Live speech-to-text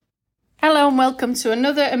and welcome to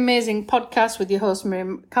another amazing podcast with your host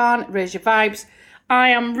Miriam Khan, Raise Your Vibes. I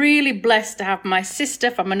am really blessed to have my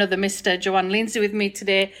sister from another Mr. Joanne Lindsay with me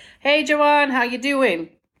today. Hey Joanne, how you doing?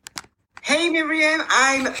 Hey Miriam,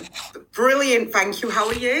 I'm brilliant, thank you. How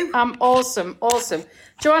are you? I'm awesome.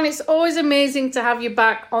 Joanne, it's always amazing to have you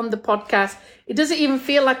back on the podcast. It doesn't even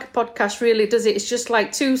feel like a podcast really, does it? It's just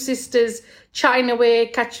like two sisters chatting away,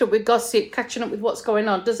 catching up with gossip, catching up with what's going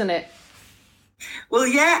on, doesn't it? Well,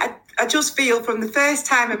 yeah, I just feel from the first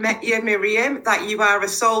time I met you, Miriam, that you are a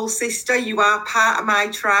soul sister. You are part of my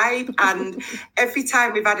tribe. And every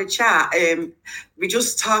time we've had a chat, we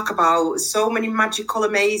just talk about so many magical,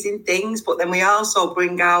 amazing things. But then we also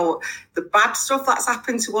bring out the bad stuff that's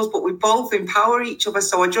happened to us, but we both empower each other.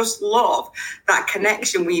 So I just love that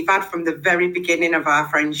connection we've had from the very beginning of our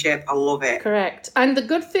friendship. I love it. Correct. And the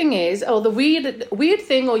good thing is, or the weird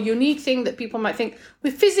thing or unique thing that people might think,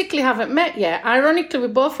 we physically haven't met yet. Ironically, we're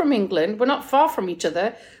both from England. We're not far from each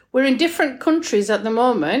other. We're in different countries at the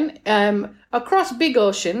moment, across big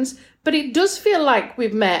oceans, but it does feel like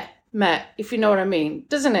we've met, if you know what I mean,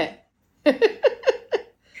 doesn't it?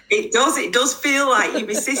 It does feel like you're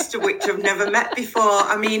my sister, which I've never met before.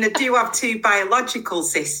 I mean, I do have two biological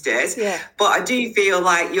sisters, but I do feel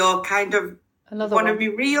like you're kind of one of my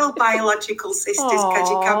real biological sisters, because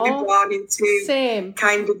you can be born into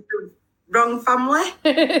kind of the wrong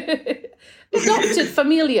family. Adopted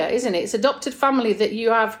familia, isn't it? It's adopted family that you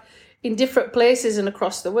have in different places and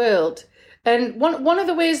across the world. And one of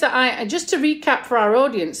the ways that just to recap for our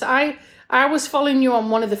audience, I was following you on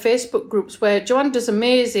one of the Facebook groups where Joanne does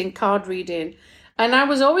amazing card reading. And I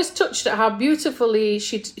was always touched at how beautifully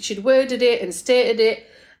she'd worded it and stated it.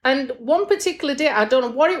 And one particular day, I don't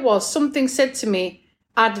know what it was, something said to me,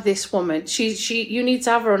 add this woman. You need to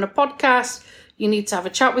have her on a podcast. You need to have a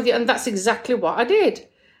chat with you. And that's exactly what I did.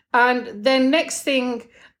 And then next thing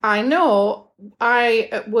I know,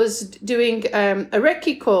 I was doing a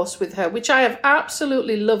Reiki course with her, which I have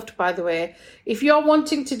absolutely loved, by the way. If you're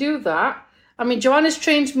wanting to do that, I mean, Joanna's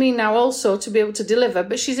trained me now also to be able to deliver,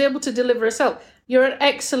 but she's able to deliver herself. You're an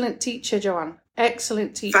excellent teacher, Joanne.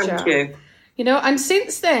 Excellent teacher. Thank you. You know, and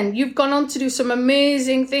since then, you've gone on to do some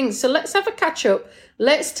amazing things. So let's have a catch up.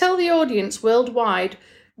 Let's tell the audience worldwide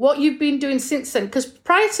what you've been doing since then. Because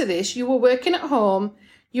prior to this, you were working at home.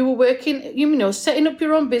 You were working, setting up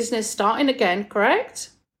your own business, starting again,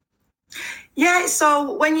 correct? Yeah,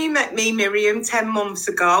 so when you met me, Miriam, 10 months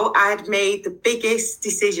ago, I'd made the biggest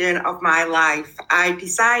decision of my life. I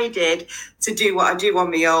decided to do what I do on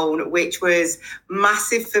my own, which was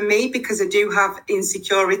massive for me because I do have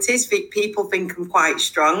insecurities. People think I'm quite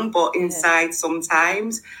strong, but inside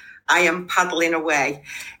sometimes I am paddling away.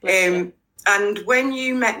 And when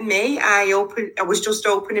you met me, I was just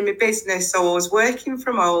opening my business. So I was working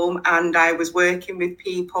from home and I was working with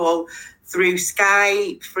people through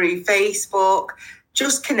Skype, through Facebook,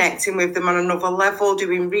 just connecting with them on another level,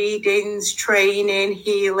 doing readings, training,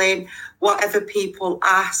 healing, whatever people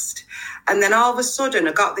asked. And then all of a sudden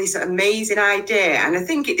I got this amazing idea, and I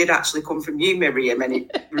think it did actually come from you, Miriam,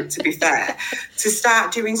 to be fair, to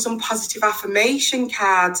start doing some positive affirmation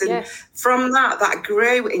cards. And from that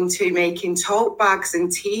grew into making tote bags and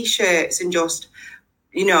T-shirts and just,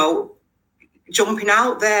 jumping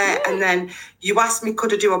out there. And then you asked me,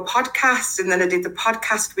 could I do a podcast? And then I did the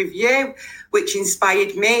podcast with you, which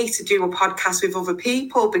inspired me to do a podcast with other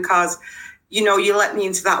people because you let me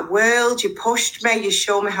into that world, you pushed me, you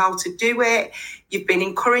showed me how to do it. You've been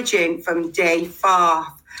encouraging from day 4.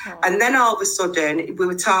 And then all of a sudden, we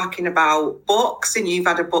were talking about books and you've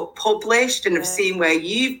had a book published and I've seen where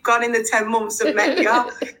you've gone in the 10 months I've met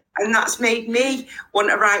you. And that's made me want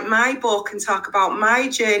to write my book and talk about my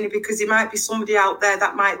journey because there might be somebody out there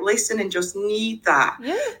that might listen and just need that.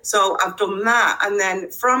 Yeah. So I've done that. And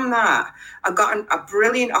then from that, I got a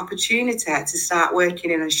brilliant opportunity to start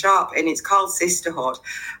working in a shop, and it's called Sisterhood.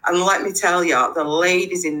 And let me tell you, the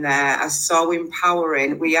ladies in there are so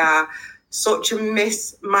empowering. We are such a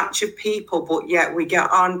mismatch of people, but yet we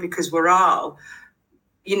get on because we're all,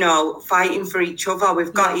 fighting for each other.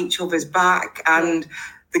 We've got each other's back. And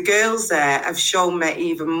the girls there have shown me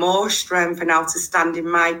even more strength and how to stand in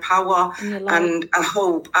my power. And I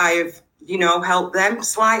hope I've, helped them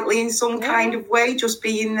slightly in some kind of way, just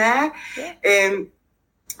being there.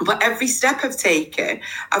 But every step I've taken,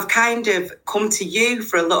 I've kind of come to you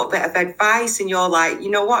for a little bit of advice. And you're like, you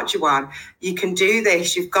know what, Joanne, you can do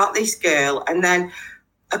this. You've got this girl. And then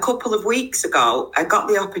a couple of weeks ago, I got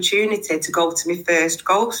the opportunity to go to my first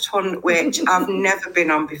ghost hunt, which I've never been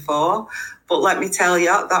on before. But let me tell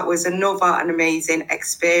you, that was an amazing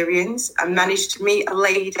experience. I managed to meet a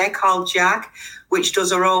lady called Jag, which she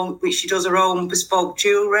does her own bespoke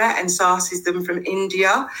jewellery and sources them from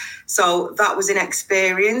India. So that was an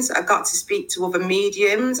experience. I got to speak to other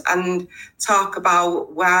mediums and talk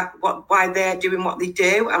about why they're doing what they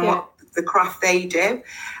do and what the craft they do.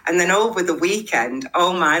 And then over the weekend,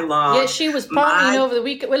 oh my Lord. Yeah, she was partying over the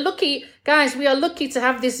weekend. We're lucky, guys, we are lucky to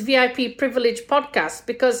have this VIP privilege podcast,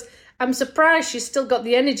 because I'm surprised she's still got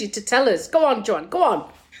the energy to tell us. Go on, Joanne, go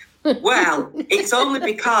on. Well, it's only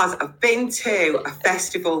because I've been to a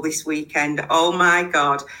festival this weekend. Oh my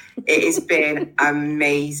God, it has been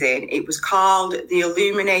amazing. It was called the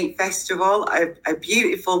Illuminate Festival. A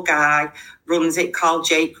beautiful guy runs it called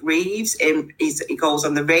Jake Reeves. He goes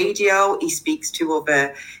on the radio. He speaks to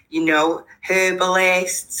other,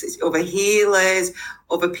 herbalists, other healers,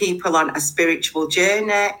 other people on a spiritual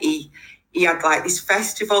journey. He had like this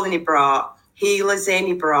festival, and he brought healers in,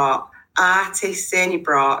 he brought artists in, he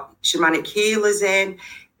brought shamanic healers in.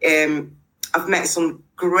 I've met some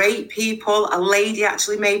great people. A lady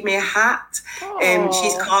actually made me a hat.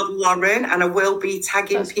 She's called Lauren, and I will be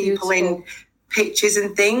tagging people in pictures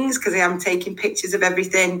and things, because I am taking pictures of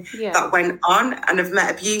everything that went on. And I've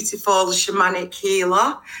met a beautiful shamanic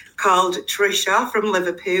healer called Trisha from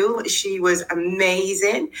Liverpool. She was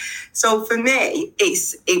amazing. So for me,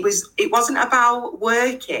 it wasn't about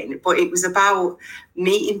working, but it was about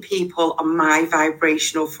meeting people on my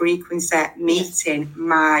vibrational frequency, meeting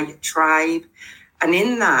my tribe. And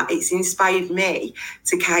in that, it's inspired me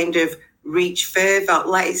to kind of reach further.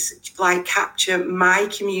 Let's capture my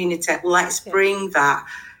community. Let's bring that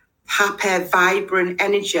happy, vibrant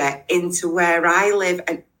energy into where I live.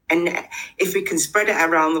 And if we can spread it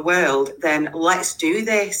around the world, then let's do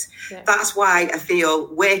this. Yeah. That's why I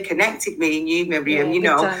feel we're connected, me and you, Miriam.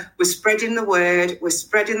 We're spreading the word, we're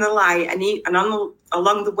spreading the light, and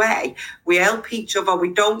along the way, we help each other.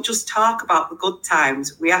 We don't just talk about the good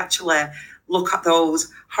times. We actually look at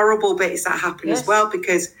those horrible bits that happen as well,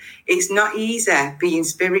 because it's not easy being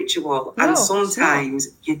spiritual. No, and sometimes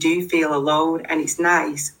you do feel alone, and it's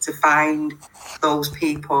nice to find those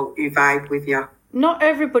people who vibe with you. Not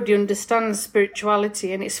everybody understands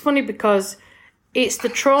spirituality, and it's funny because it's the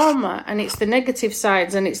trauma and it's the negative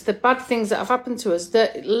sides and it's the bad things that have happened to us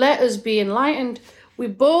that let us be enlightened. We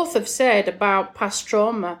both have said about past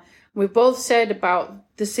trauma. We both said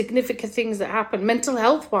about the significant things that happen mental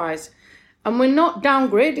health wise, and we're not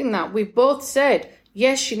downgrading that. We've both said,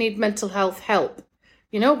 yes, you need mental health help.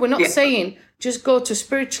 We're not saying just go to a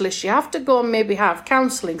spiritualist. You have to go and maybe have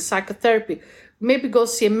counselling, psychotherapy, maybe go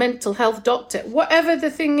see a mental health doctor, whatever the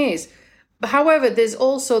thing is. However, there's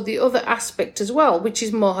also the other aspect as well, which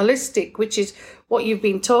is more holistic, which is what you've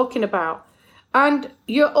been talking about. And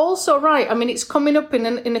you're also right. I mean, it's coming up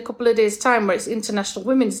in a couple of days' time where it's International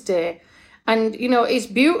Women's Day. And, it's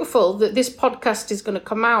beautiful that this podcast is going to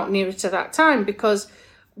come out nearer to that time, because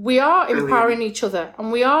we are empowering each other,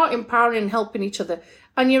 and we are empowering and helping each other.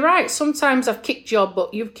 And you're right. Sometimes I've kicked your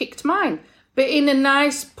butt, you've kicked mine, but in a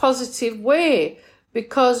nice, positive way,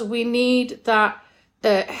 because we need that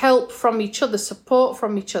help from each other, support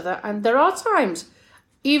from each other. And there are times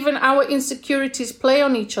even our insecurities play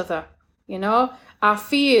on each other, our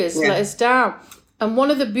fears let us down. And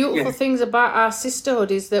one of the beautiful things about our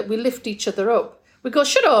sisterhood is that we lift each other up. We go,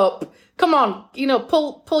 shut up, come on,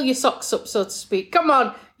 pull your socks up, so to speak. Come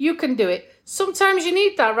on, you can do it. Sometimes you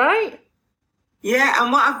need that, right? Yeah,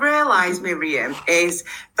 and what I've realised, Miriam, is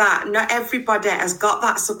that not everybody has got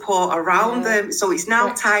that support around them. So it's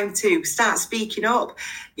now time to start speaking up.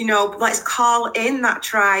 Let's call in that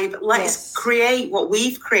tribe. Let's create what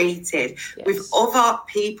we've created with other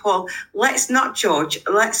people. Let's not judge.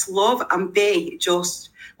 Let's love and be just.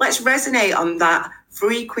 Let's resonate on that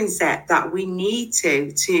frequency that we need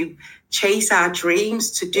to chase our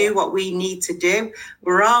dreams, to do what we need to do.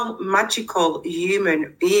 We're all magical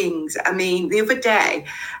human beings. I mean, the other day,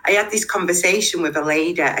 I had this conversation with a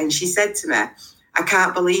lady, and she said to me, I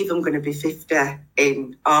can't believe I'm going to be 50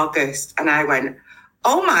 in August. And I went,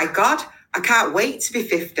 oh my God, I can't wait to be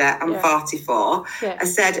 50. I'm 44. Yeah. I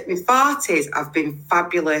said, my 40s have been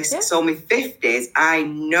fabulous. Yeah. So my 50s, I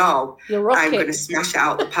know I'm going to smash it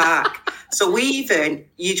out the park. So even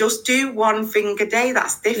you just do one thing a day,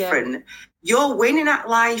 that's different. Yeah. You're winning at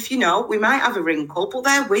life. We might have a wrinkle, but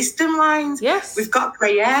they're wisdom lines. Yes. We've got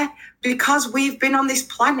grey hair because we've been on this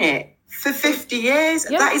planet for 50 years.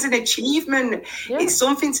 Yeah. That is an achievement. Yeah. It's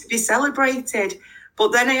something to be celebrated.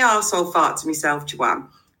 But then I also thought to myself, Joanne,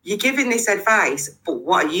 you're giving this advice, but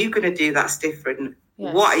what are you going to do that's different?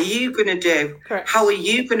 Yes. What are you going to do? Correct. How are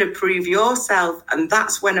you going to prove yourself? And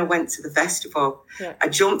that's when I went to the festival. Yeah. I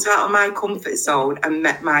jumped out of my comfort zone and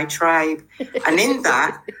met my tribe. And in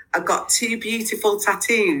that, I got 2 beautiful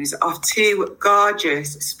tattoos of 2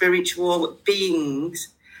 gorgeous spiritual beings.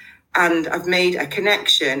 And I've made a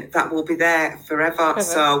connection that will be there forever.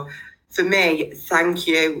 So for me, thank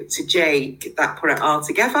you to Jake that put it all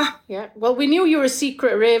together. Yeah. Well, we knew you were a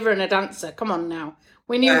secret raver and a dancer. Come on now.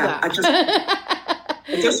 We knew that.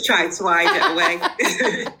 I just tried to hide it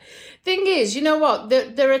away. Thing is, you know what?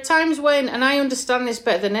 There are times when, and I understand this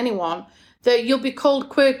better than anyone, that you'll be called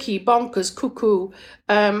quirky, bonkers, cuckoo.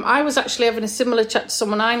 I was actually having a similar chat to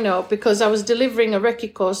someone I know because I was delivering a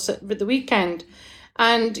Reiki course at the weekend.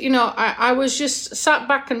 And, you know, I was just sat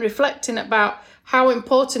back and reflecting about how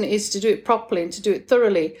important it is to do it properly and to do it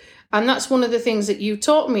thoroughly. And that's one of the things that you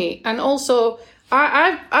taught me. And also,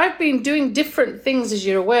 I've been doing different things, as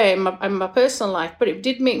you're aware, in my personal life, but it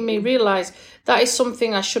did make me realise that is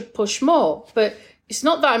something I should push more. But it's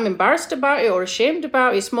not that I'm embarrassed about it or ashamed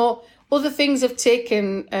about it. It's more other things have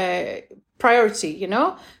taken priority, you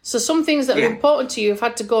know? So some things that are important to you have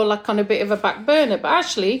had to go like on a bit of a back burner, but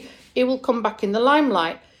actually it will come back in the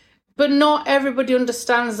limelight. But not everybody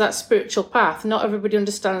understands that spiritual path. Not everybody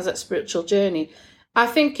understands that spiritual journey. I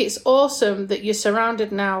think it's awesome that you're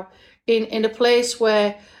surrounded now in a place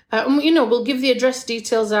where, you know, we'll give the address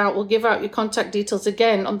details out. We'll give out your contact details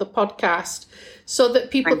again on the podcast so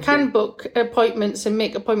that people can book appointments and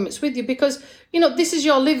make appointments with you because, you know, this is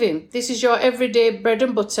your living. This is your everyday bread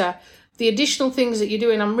and butter. The additional things that you're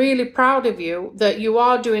doing, I'm really proud of you that you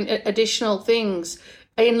are doing additional things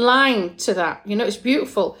in line to that. You know, it's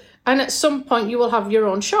beautiful. And at some point you will have your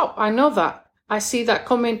own shop. I know that. I see that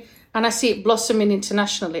coming and I see it blossoming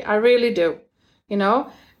internationally. I really do, you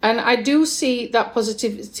know. And I do see that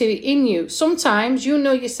positivity in you. Sometimes, you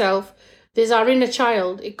know yourself, there's our inner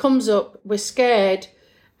child. It comes up, we're scared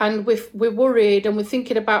and we're worried and we're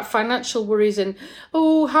thinking about financial worries and,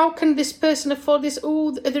 oh, how can this person afford this?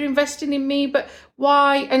 Oh, they're investing in me, but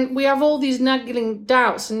why? And we have all these niggling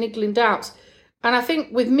doubts. And I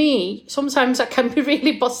think with me, sometimes I can be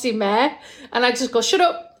really bossy mare and I just go, shut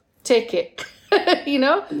up, take it. You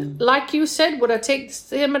know, like you said, would I take the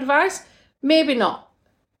same advice? Maybe not.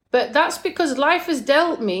 But that's because life has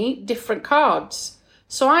dealt me different cards.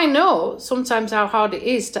 So I know sometimes how hard it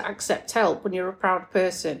is to accept help when you're a proud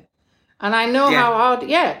person. And I know how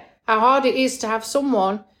hard it is to have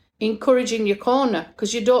someone encouraging your corner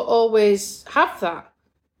because you don't always have that,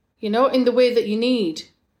 you know, in the way that you need.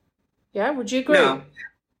 Yeah, would you agree? No.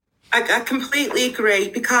 I completely agree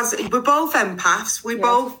because we're both empaths. We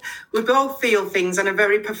both feel things on a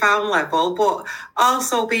very profound level, but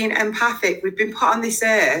also being empathic, we've been put on this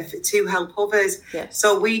earth to help others. Yes.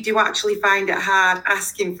 So we do actually find it hard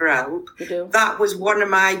asking for help. We do. That was one of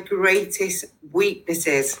my greatest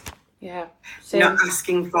weaknesses. Yeah. Same. Not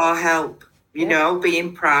asking for help, you know,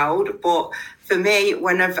 being proud. But for me,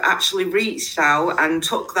 when I've actually reached out and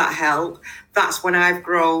took that help, that's when I've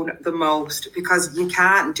grown the most because you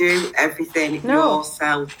can't do everything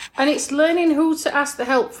yourself. And it's learning who to ask the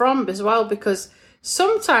help from as well because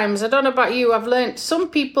sometimes, I don't know about you, I've learned some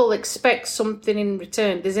people expect something in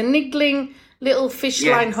return. There's a niggling little fish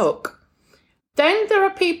line hook. Then there are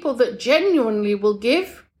people that genuinely will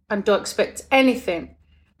give and don't expect anything.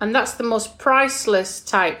 And that's the most priceless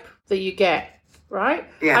type that you get, right?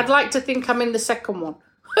 Yeah. I'd like to think I'm in the second one.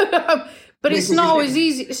 But it's not always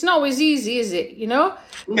easy. It's not always easy, is it? You know?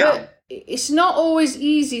 No. But it's not always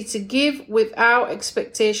easy to give without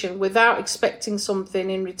expectation, without expecting something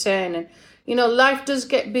in return. And, you know, life does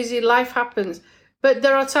get busy. Life happens. But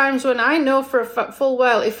there are times when I know for a full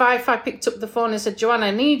well, if I picked up the phone and said, Joanna,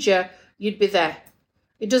 I need you, you'd be there.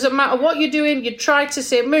 It doesn't matter what you're doing. You try to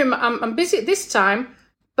say, Miriam, I'm busy at this time,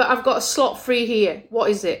 but I've got a slot free here. What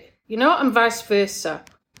is it? You know, and vice versa.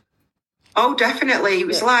 Oh, definitely. It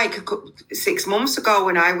was like 6 months ago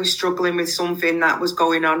when I was struggling with something that was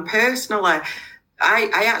going on personally.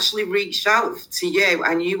 I actually reached out to you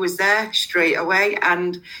and you was there straight away.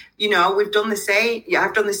 And, you know, we've done the same. Yeah,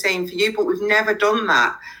 I've done the same for you, but we've never done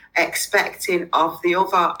that expecting of the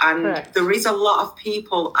other. And there is a lot of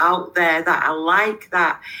people out there that are like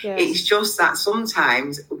that. Yes. It's just that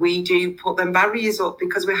sometimes we do put them barriers up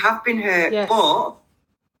because we have been hurt. Yes. But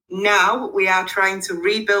now we are trying to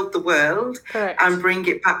rebuild the world and bring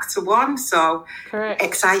it back to one. So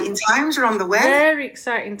exciting times are on the way. Very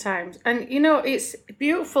exciting times. And, you know, it's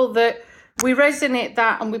beautiful that we resonate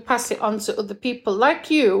that and we pass it on to other people.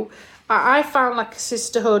 Like you, I found like a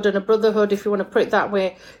sisterhood and a brotherhood, if you want to put it that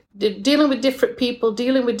way, dealing with different people,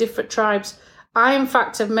 dealing with different tribes. I, in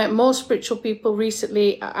fact, have met more spiritual people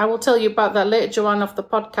recently. I will tell you about that later, Joanne, off the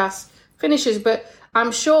podcast finishes, but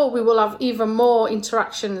I'm sure we will have even more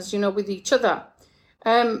interactions, with each other.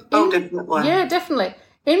 Definitely. Yeah, definitely.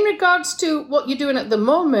 In regards to what you're doing at the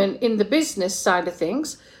moment in the business side of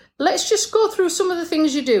things, let's just go through some of the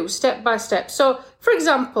things you do step by step. So, for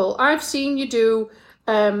example, I've seen you do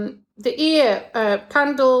the ear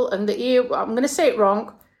candle and the ear, I'm going to say it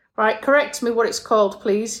wrong, right? Correct me what it's called,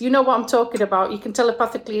 please. You know what I'm talking about. You can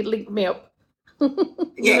telepathically link me up.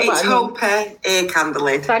 It's Hope Ear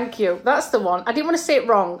Candling. Thank you. That's the one. I didn't want to say it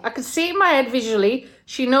wrong. I could see it in my head visually.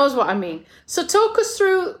 She knows what I mean. So talk us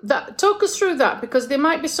through that, because there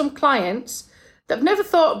might be some clients that have never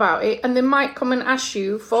thought about it and they might come and ask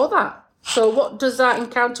you for that. So what does that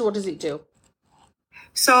encounter? What does it do?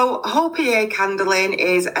 So Hope Ear Candling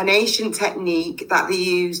is an ancient technique that they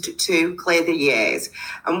used to clear the ears.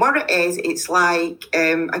 And what it is, it's like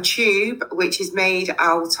a tube which is made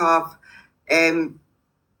out of...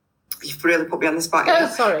 you've really put me on the spot. Oh,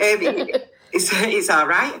 sorry. It's all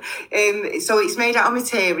right. So it's made out of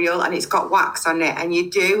material and it's got wax on it, and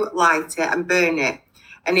you do light it and burn it.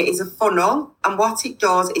 And it is a funnel, and what it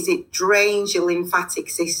does is it drains your lymphatic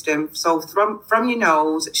system. So from your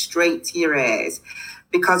nose straight to your ears.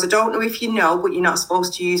 Because I don't know if you know, but you're not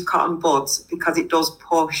supposed to use cotton buds because it does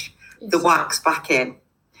push the wax back in.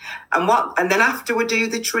 And then after we do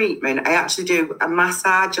the treatment, I actually do a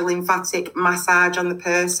lymphatic massage on the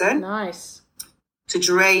person. Nice. To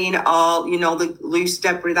drain all, the loose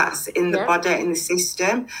debris that's in the body, in the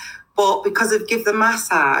system. But because I give the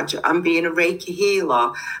massage and being a Reiki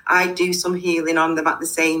healer, I do some healing on them at the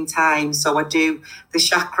same time. So I do the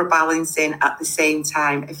chakra balancing at the same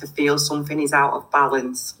time if I feel something is out of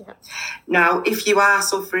balance. Yeah. Now, if you are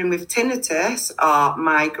suffering with tinnitus or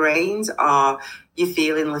migraines, or you're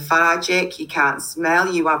feeling lethargic, you can't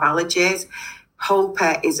smell, you have allergies, Hope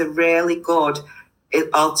is a really good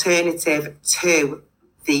alternative to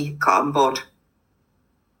the cotton bud.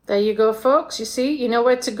 There you go, folks. You see, you know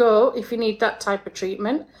where to go if you need that type of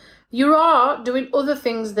treatment. You are doing other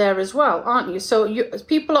things there as well, aren't you? So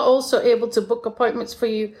people are also able to book appointments for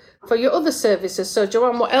you for your other services. So,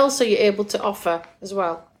 Joanne, what else are you able to offer as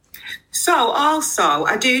well? So also,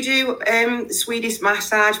 I do Swedish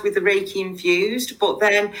massage with the Reiki infused, but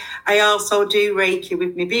then I also do Reiki.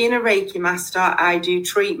 With me being a Reiki master, I do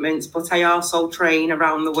treatments, but I also train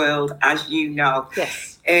around the world, as you know.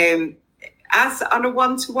 Yes. As on a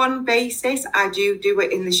one-to-one basis, I do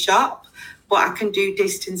it in the shop, but I can do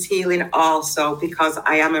distance healing also because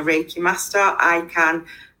I am a Reiki master. I can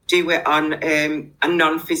do it on a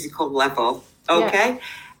non-physical level. Okay. Yeah.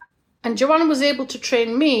 And Joanna was able to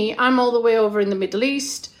train me. I'm all the way over in the Middle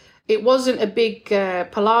East. It wasn't a big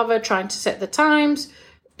palaver trying to set the times.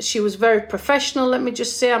 She was very professional. Let me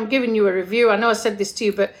just say, I'm giving you a review. I know I said this to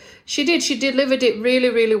you, but she delivered it really,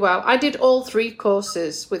 really well. I did all 3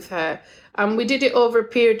 courses with her. And we did it over a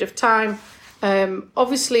period of time.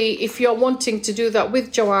 Obviously, if you're wanting to do that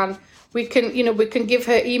with Joanne, we can give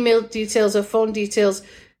her email details or phone details.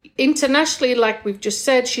 Internationally, like we've just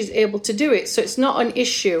said, she's able to do it. So it's not an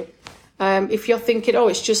issue. If you're thinking,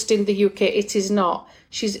 it's just in the UK, it is not.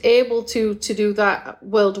 She's able to do that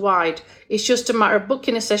worldwide. It's just a matter of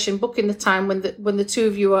booking a session, booking the time when the 2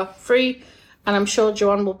 of you are free. And I'm sure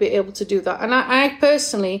Joanne will be able to do that. And I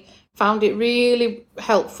personally found it really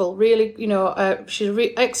helpful, really, she's an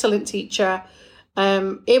excellent teacher,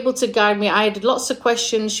 able to guide me. I had lots of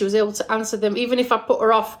questions. She was able to answer them, even if I put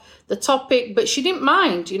her off the topic, but she didn't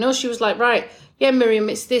mind, she was like, right, yeah, Miriam,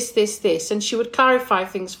 it's this, and she would clarify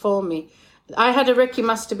things for me. I had a Reiki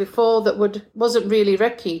master before that wasn't really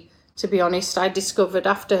Reiki, to be honest, I discovered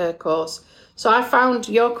after her course. So I found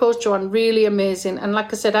your course, Joanne, really amazing. And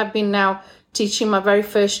like I said, I've been now teaching my very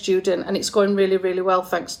first student, and it's going really, really well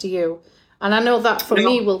thanks to you. And I know that for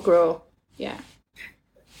me will grow. Yeah.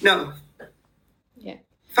 No. Yeah.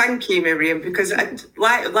 Thank you, Miriam, because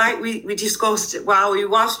like we discussed while we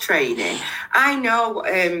was training, I know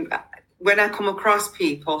when I come across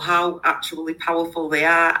people how actually powerful they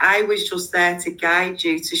are. I was just there to guide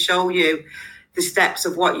you, to show you the steps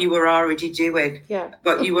of what you were already doing. Yeah.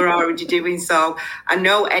 What you were already doing. So I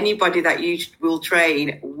know anybody that you will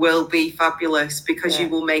train will be fabulous because you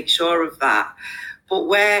will make sure of that. But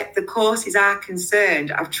where the courses are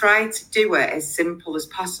concerned, I've tried to do it as simple as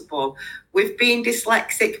possible. With being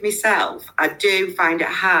dyslexic myself, I do find it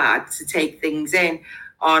hard to take things in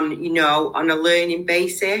on a learning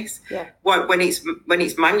basis. Yeah. When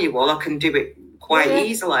it's manual, I can do it quite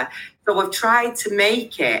easily. So I've tried to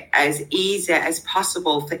make it as easy as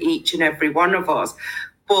possible for each and every one of us.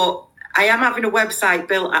 But I am having a website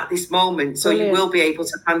built at this moment, so Brilliant. you will be able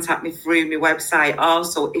to contact me through my website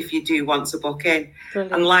also if you do want to book in.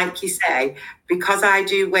 Brilliant. And like you say, because I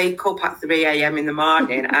do wake up at 3 a.m. in the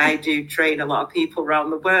morning, I do train a lot of people around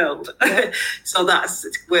the world. Yeah. So that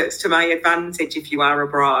works to my advantage if you are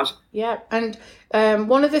abroad. Yeah, and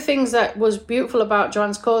one of the things that was beautiful about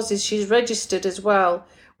Joanne's course is she's registered as well.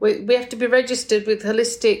 We have to be registered with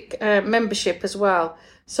Holistic membership as well.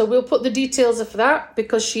 So we'll put the details of that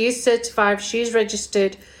because she is certified, she's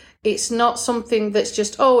registered. It's not something that's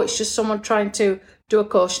just, it's just someone trying to do a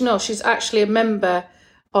course. No, she's actually a member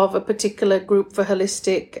of a particular group for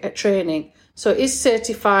holistic training. So it is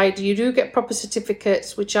certified. You do get proper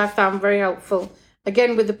certificates, which I found very helpful.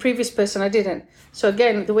 Again, with the previous person, I didn't. So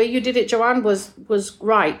again, the way you did it, Joanne, was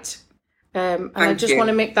right. And I just want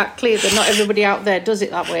to make that clear that not everybody out there does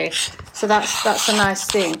it that way. So that's a nice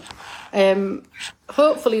thing.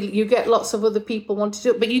 Hopefully you get lots of other people want to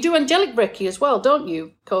do it. But you do angelic Reiki as well, don't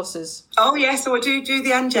you? Courses. Oh, yeah. So I do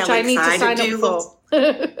the angelic side. Which I need to sign up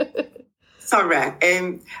for. Sorry.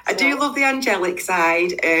 I do love the angelic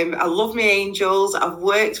side. I love my angels. I've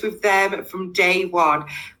worked with them from day one.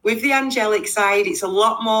 With the angelic side, it's a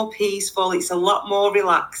lot more peaceful. It's a lot more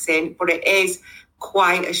relaxing, but it is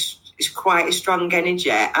quite a strong energy.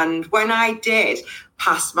 And when I did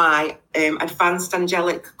pass my advanced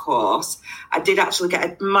angelic course, I did actually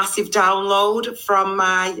get a massive download from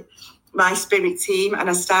my spirit team, and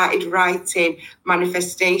I started writing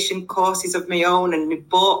manifestation courses of my own and my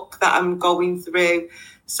book that I'm going through.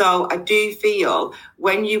 So I do feel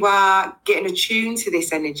when you are getting attuned to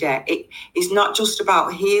this energy, it's not just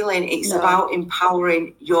about healing, it's about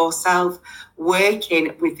empowering yourself,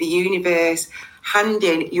 working with the universe,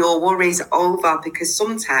 handing your worries over, because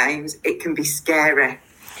sometimes it can be scary.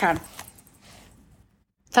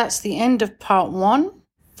 That's the end of part 1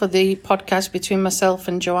 for the podcast between myself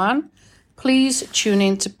and Joanne. Please tune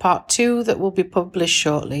in to part 2 that will be published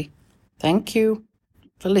shortly. Thank you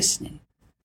for listening.